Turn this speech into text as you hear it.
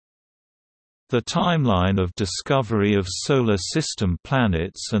The timeline of discovery of Solar System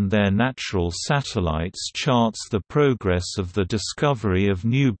planets and their natural satellites charts the progress of the discovery of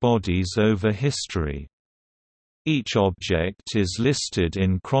new bodies over history. Each object is listed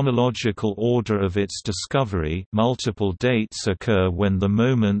in chronological order of its discovery. Multiple dates occur when the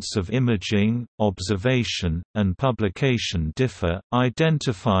moments of imaging, observation, and publication differ,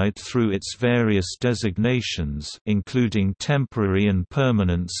 identified through its various designations, including temporary and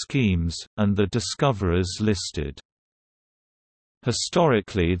permanent schemes, and the discoverers listed.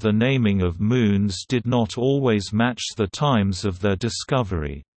 Historically, the naming of moons did not always match the times of their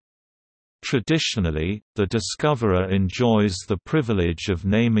discovery. Traditionally, the discoverer enjoys the privilege of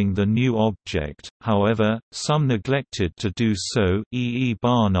naming the new object, however, some neglected to do so. E.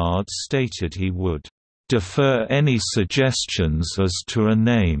 Barnard stated he would defer any suggestions as to a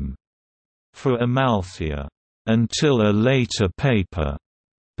name for Amalthea until a later paper,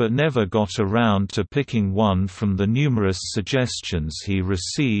 but never got around to picking one from the numerous suggestions he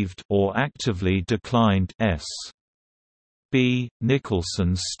received or actively declined. S. B.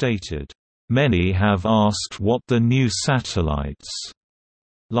 Nicholson stated, "Many have asked what the new satellites,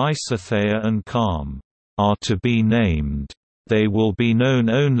 Lysithea and Calm, are to be named. They will be known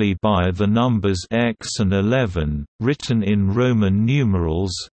only by the numbers X and 11, written in Roman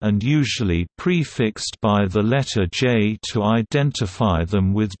numerals, and usually prefixed by the letter J to identify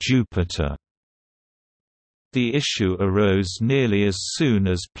them with Jupiter." The issue arose nearly as soon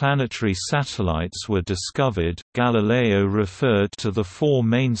as planetary satellites were discovered. Galileo referred to the four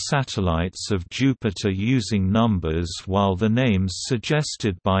main satellites of Jupiter using numbers, while the names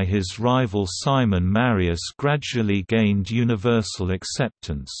suggested by his rival Simon Marius gradually gained universal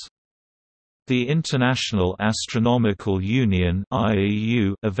acceptance. The International Astronomical Union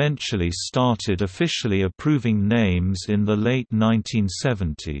 (IAU) eventually started officially approving names in the late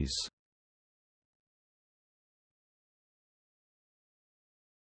 1970s.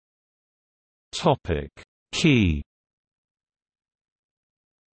 Key.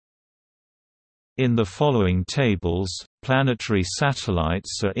 In the following tables, planetary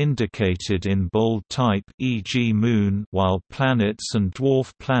satellites are indicated in bold type, e.g. Moon, while planets and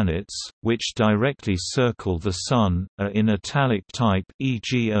dwarf planets, which directly circle the Sun, are in italic type,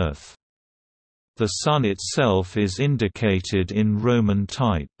 e.g. Earth. The Sun itself is indicated in Roman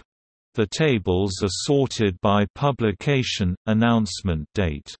type. The tables are sorted by publication, announcement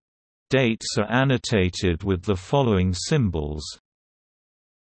date. Dates are annotated with the following symbols: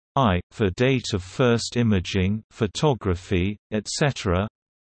 I, for date of first imaging, photography, etc.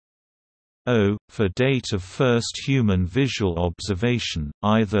 O, for date of first human visual observation,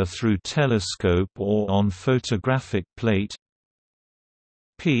 either through telescope or on photographic plate.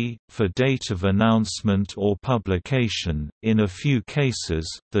 P, for date of announcement or publication. In a few cases,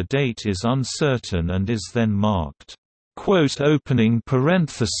 the date is uncertain and is then marked quote opening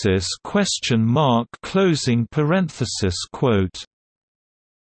parenthesis question mark closing parenthesis quote.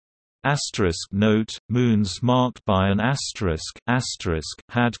 Asterisk note: moons marked by an asterisk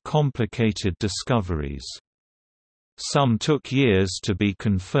had complicated discoveries. Some took years to be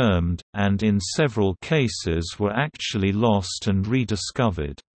confirmed, and in several cases were actually lost and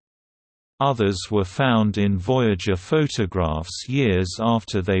rediscovered. Others were found in Voyager photographs years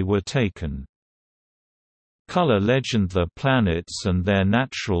after they were taken. Color legend: the planets and their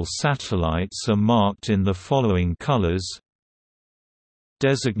natural satellites are marked in the following colors.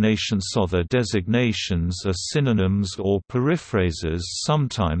 Designations: other designations are synonyms or periphrases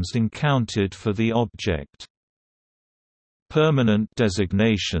sometimes encountered for the object. Permanent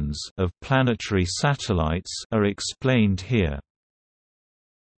designations of planetary satellites are explained here.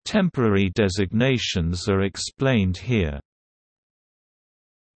 Temporary designations are explained here.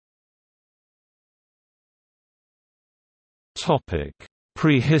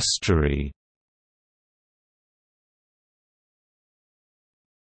 Prehistory.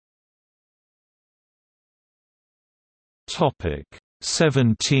 Topic: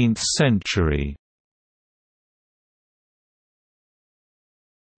 17th century.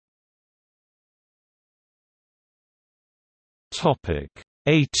 Topic: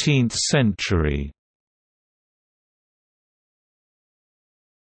 18th century.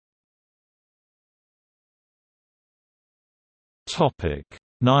 Topic: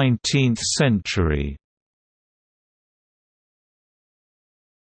 19th century.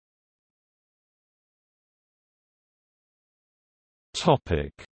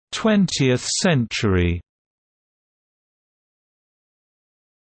 Topic: 20th century.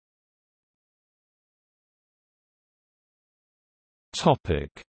 Topic: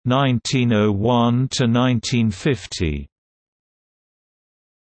 1901 to 1950.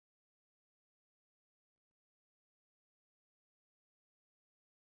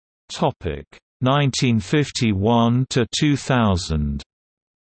 Topic 1951 to 2000.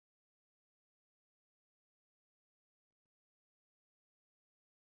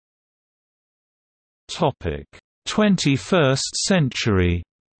 Topic 21st century.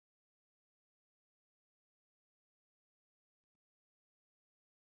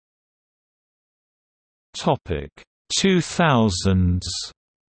 Topic 2000s.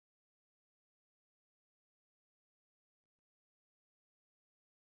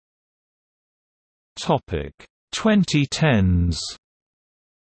 Topic 2010s.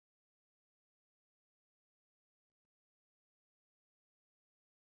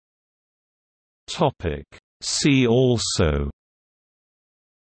 Topic See also: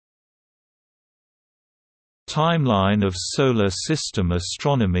 Timeline of Solar System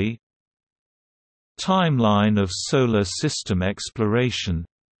astronomy, Timeline of Solar System exploration,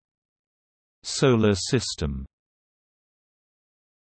 Solar System